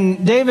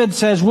 and David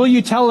says, will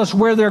you tell us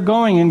where they're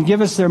going and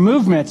give us their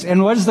movements?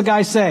 And what does the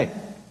guy say?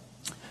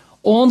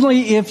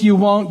 Only if you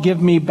won't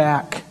give me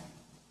back.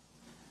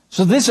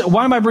 So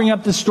why am I bringing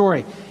up this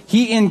story?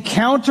 He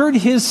encountered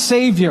his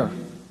Savior,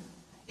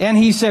 and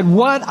he said,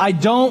 what I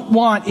don't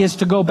want is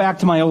to go back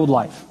to my old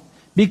life.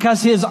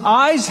 Because his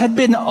eyes had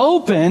been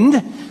opened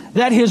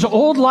that his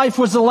old life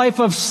was a life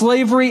of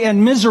slavery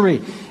and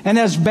misery. And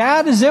as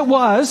bad as it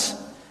was,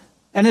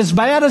 and as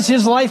bad as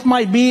his life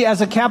might be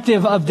as a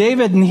captive of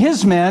David and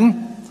his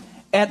men,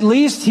 at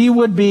least he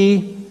would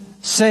be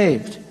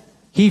saved.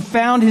 He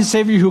found his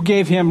Savior who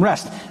gave him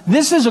rest.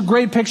 This is a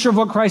great picture of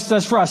what Christ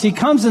does for us. He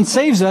comes and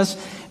saves us,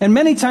 and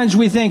many times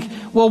we think,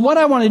 well, what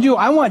I want to do,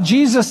 I want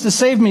Jesus to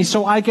save me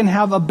so I can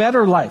have a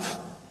better life.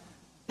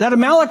 That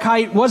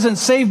Amalekite wasn't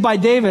saved by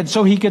David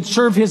so he could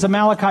serve his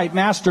Amalekite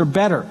master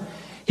better.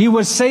 He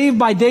was saved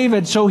by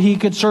David so he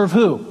could serve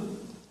who?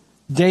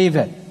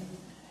 David.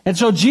 And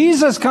so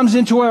Jesus comes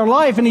into our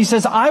life and he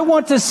says, I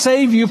want to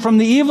save you from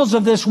the evils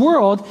of this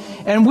world.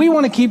 And we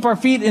want to keep our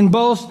feet in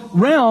both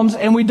realms,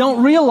 and we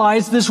don't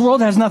realize this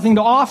world has nothing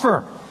to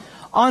offer.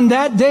 On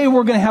that day,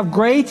 we're going to have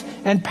great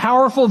and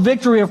powerful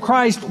victory of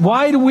Christ.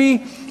 Why do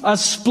we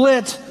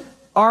split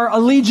our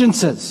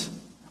allegiances?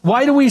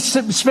 Why do we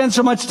spend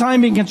so much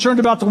time being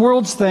concerned about the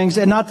world's things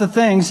and not the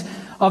things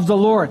of the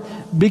Lord?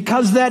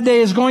 Because that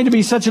day is going to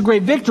be such a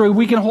great victory,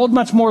 we can hold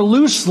much more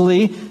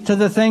loosely to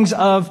the things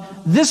of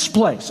this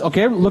place.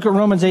 Okay, look at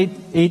Romans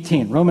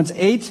 8:18. Romans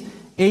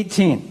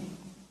 8:18.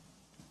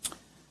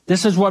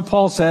 This is what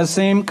Paul says,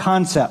 same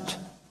concept.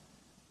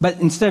 But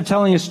instead of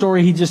telling a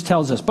story, he just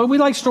tells us. But we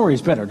like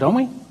stories better, don't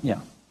we? Yeah.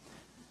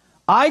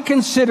 I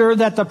consider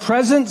that the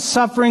present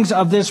sufferings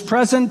of this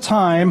present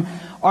time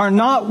are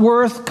not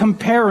worth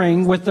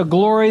comparing with the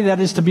glory that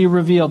is to be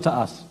revealed to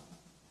us.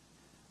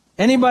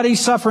 Anybody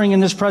suffering in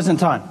this present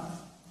time?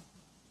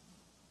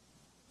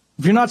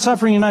 If you're not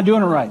suffering, you're not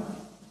doing it right.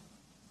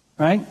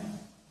 Right?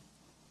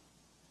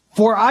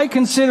 For I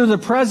consider the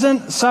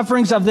present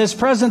sufferings of this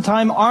present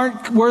time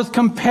aren't worth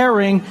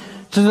comparing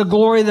to the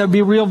glory that will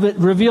be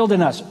revealed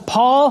in us.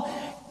 Paul,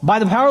 by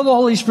the power of the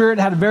Holy Spirit,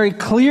 had a very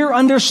clear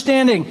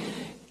understanding.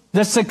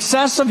 The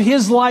success of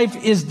his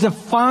life is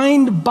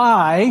defined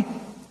by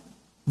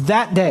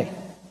that day.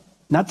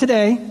 Not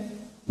today,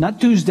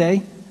 not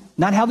Tuesday,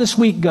 not how this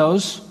week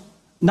goes,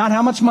 not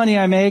how much money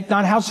I make,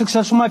 not how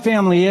successful my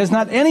family is,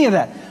 not any of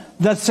that.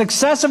 The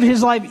success of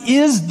his life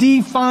is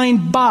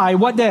defined by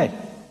what day?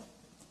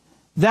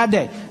 That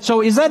day.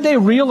 So is that day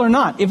real or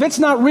not? If it's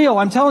not real,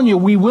 I'm telling you,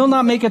 we will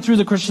not make it through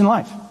the Christian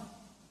life.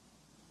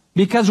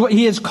 Because what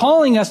he is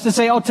calling us to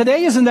say, oh,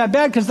 today isn't that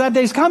bad because that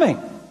day's coming.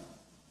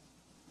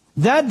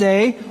 That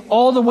day,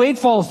 all the weight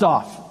falls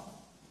off.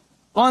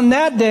 On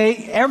that day,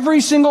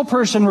 every single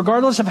person,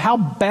 regardless of how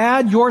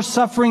bad your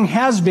suffering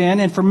has been,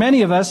 and for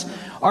many of us,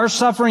 our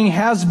suffering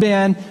has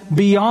been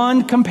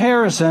beyond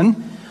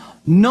comparison,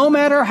 no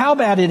matter how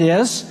bad it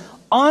is,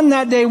 on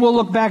that day we'll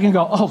look back and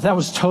go, oh, that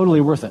was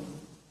totally worth it.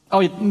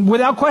 Oh,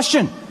 without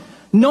question.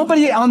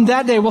 Nobody on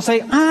that day will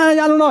say, I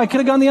don't know, I could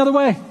have gone the other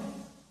way.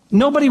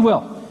 Nobody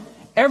will.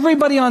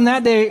 Everybody on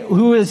that day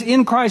who is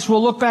in Christ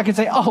will look back and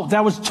say, oh,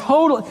 that was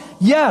total.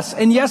 Yes,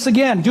 and yes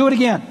again. Do it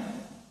again.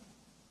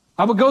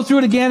 I will go through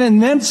it again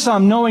and then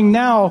some, knowing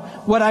now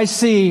what I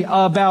see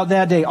about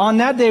that day. On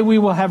that day we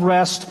will have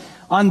rest.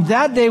 On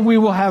that day we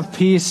will have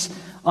peace.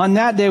 On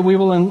that day we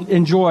will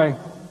enjoy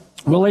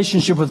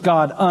relationship with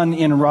God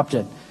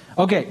uninterrupted.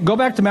 Okay, go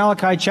back to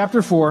Malachi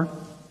chapter 4.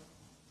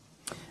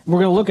 We're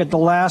going to look at the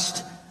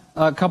last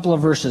couple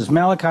of verses.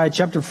 Malachi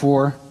chapter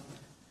 4,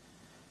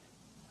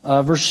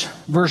 verse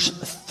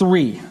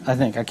 3, I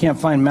think. I can't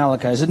find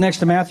Malachi. Is it next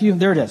to Matthew?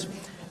 There it is.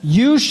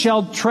 You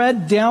shall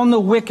tread down the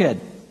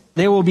wicked.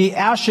 They will be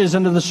ashes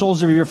under the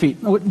soles of your feet.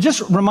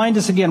 Just remind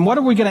us again, what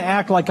are we going to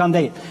act like on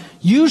date?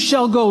 You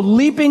shall go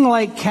leaping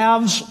like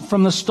calves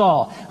from the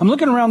stall. I'm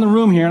looking around the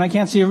room here, and I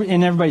can't see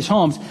in everybody's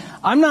homes.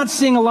 I'm not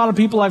seeing a lot of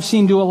people I've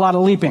seen do a lot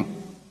of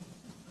leaping.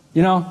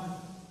 You know?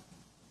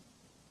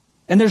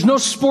 And there's no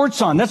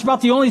sports on. That's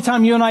about the only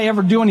time you and I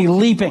ever do any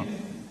leaping,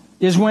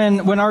 is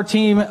when our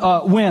team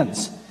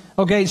wins.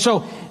 Okay,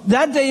 so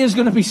that day is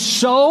going to be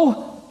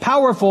so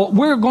powerful.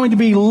 We're going to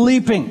be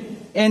leaping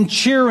and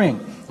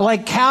cheering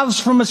like calves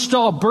from a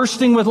stall,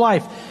 bursting with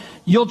life.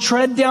 You'll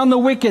tread down the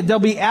wicked. There'll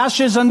be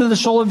ashes under the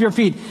sole of your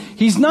feet.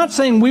 He's not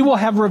saying we will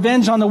have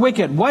revenge on the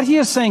wicked. What he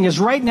is saying is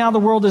right now the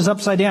world is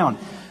upside down.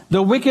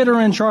 The wicked are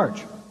in charge.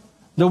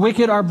 The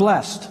wicked are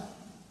blessed.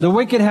 The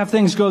wicked have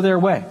things go their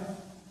way.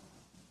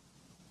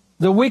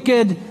 The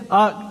wicked,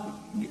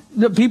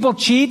 the people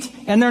cheat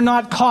and they're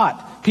not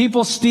caught.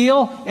 People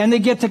steal and they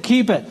get to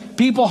keep it.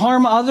 People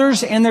harm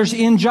others and there's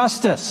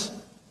injustice.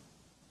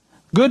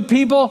 Good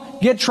people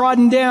get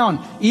trodden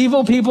down.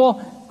 Evil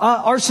people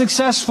are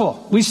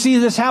successful. We see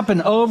this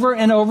happen over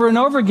and over and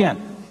over again.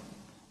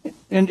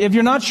 And if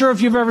you're not sure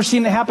if you've ever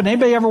seen it happen,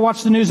 anybody ever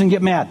watch the news and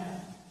get mad?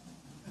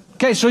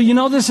 Okay, so you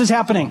know this is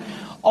happening.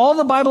 All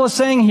the Bible is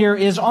saying here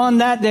is on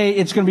that day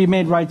it's going to be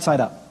made right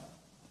side up.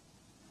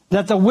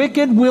 That the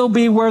wicked will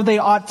be where they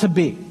ought to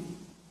be.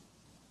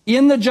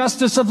 In the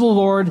justice of the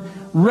Lord,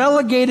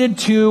 relegated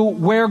to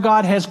where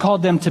God has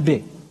called them to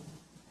be.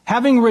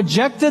 Having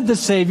rejected the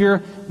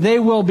Savior, they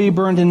will be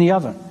burned in the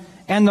oven.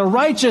 And the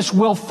righteous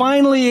will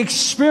finally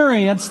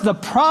experience the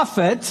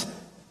profit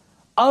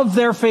of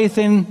their faith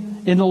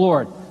in the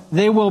Lord.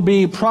 They will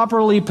be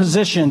properly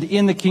positioned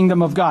in the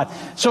kingdom of God.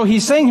 So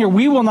he's saying here,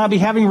 we will not be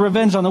having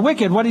revenge on the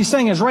wicked. What he's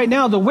saying is right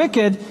now, the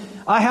wicked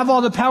have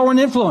all the power and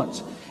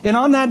influence. And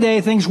on that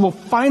day, things will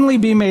finally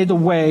be made the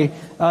way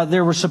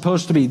they were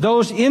supposed to be.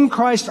 Those in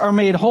Christ are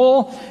made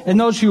whole, and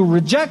those who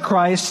reject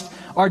Christ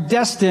are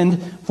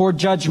destined for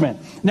judgment.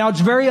 Now, it's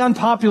very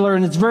unpopular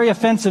and it's very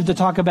offensive to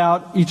talk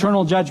about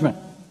eternal judgment.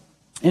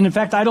 And in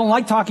fact, I don't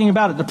like talking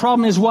about it. The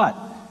problem is what?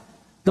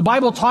 The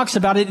Bible talks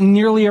about it in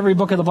nearly every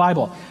book of the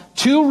Bible.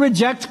 To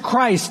reject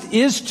Christ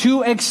is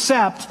to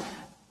accept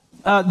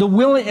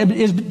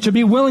is to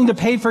be willing to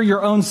pay for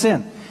your own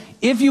sin.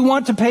 If you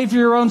want to pay for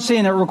your own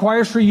sin, it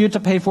requires for you to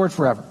pay for it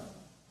forever.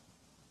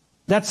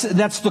 That's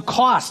the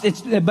cost.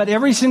 But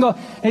every single,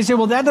 and you say,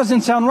 well, that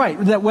doesn't sound right.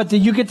 Do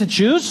you get to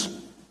choose?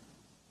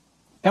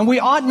 And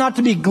we ought not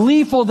to be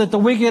gleeful that the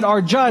wicked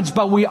are judged,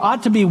 but we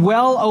ought to be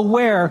well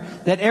aware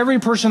that every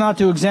person ought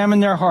to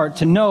examine their heart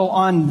to know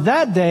on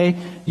that day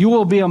you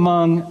will be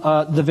among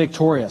the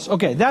victorious.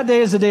 Okay, that day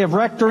is a day of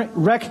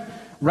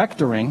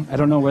rectoring. I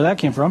don't know where that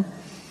came from.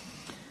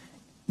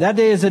 That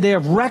day is a day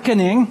of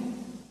reckoning.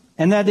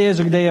 And that day is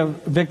a day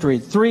of victory.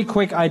 3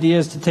 quick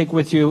ideas to take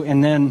with you,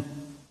 and then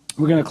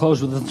we're going to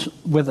close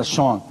with a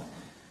song.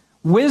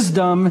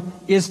 Wisdom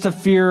is to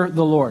fear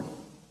the Lord.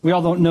 We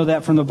all don't know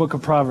that from the book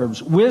of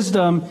Proverbs.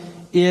 Wisdom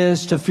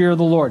is to fear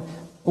the Lord.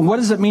 What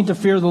does it mean to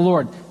fear the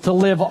Lord? To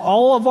live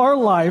all of our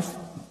life,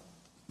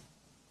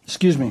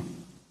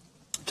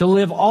 to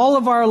live all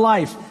of our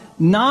life,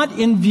 not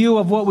in view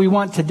of what we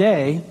want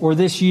today, or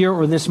this year,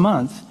 or this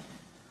month,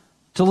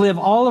 to live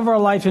all of our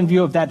life in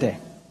view of that day.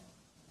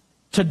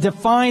 To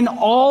define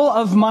all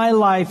of my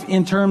life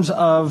in terms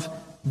of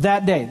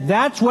that day.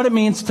 That's what it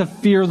means to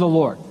fear the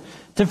Lord.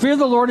 To fear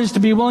the Lord is to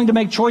be willing to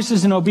make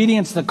choices in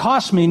obedience that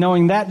cost me,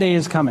 knowing that day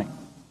is coming.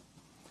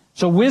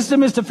 So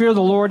wisdom is to fear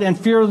the Lord, and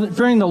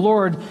fearing the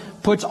Lord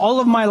puts all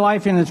of my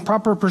life in its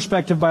proper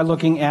perspective by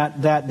looking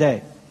at that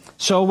day.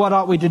 So what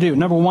ought we to do?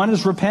 Number one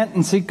is repent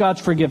and seek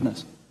God's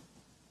forgiveness.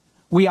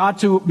 We ought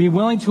to be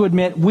willing to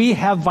admit we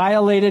have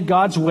violated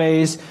God's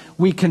ways.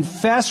 We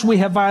confess we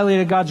have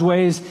violated God's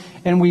ways,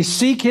 and we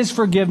seek His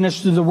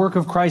forgiveness through the work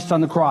of Christ on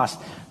the cross.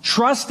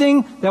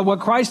 Trusting that what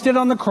Christ did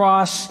on the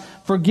cross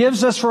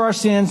forgives us for our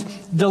sins,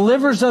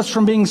 delivers us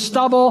from being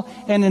stubble,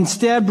 and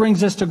instead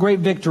brings us to great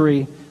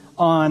victory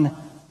on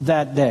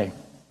that day.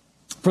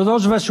 For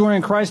those of us who are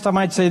in Christ, I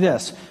might say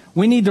this.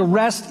 We need to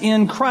rest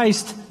in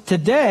Christ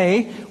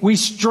today. We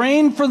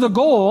strain for the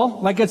goal,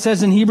 like it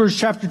says in Hebrews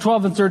chapter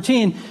 12 and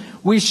 13.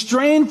 We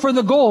strain for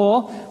the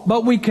goal,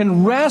 but we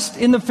can rest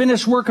in the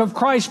finished work of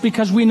Christ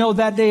because we know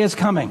that day is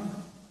coming.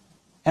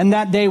 And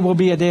that day will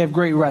be a day of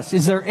great rest.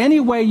 Is there any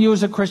way you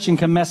as a Christian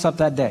can mess up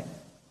that day?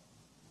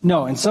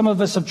 No, and some of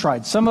us have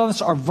tried. Some of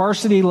us are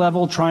varsity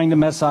level trying to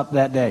mess up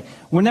that day.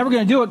 We're never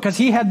going to do it because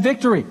He had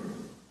victory.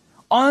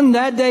 On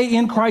that day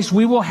in Christ,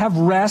 we will have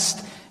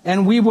rest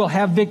and we will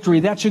have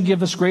victory. That should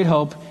give us great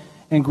hope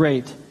and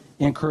great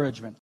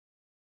encouragement.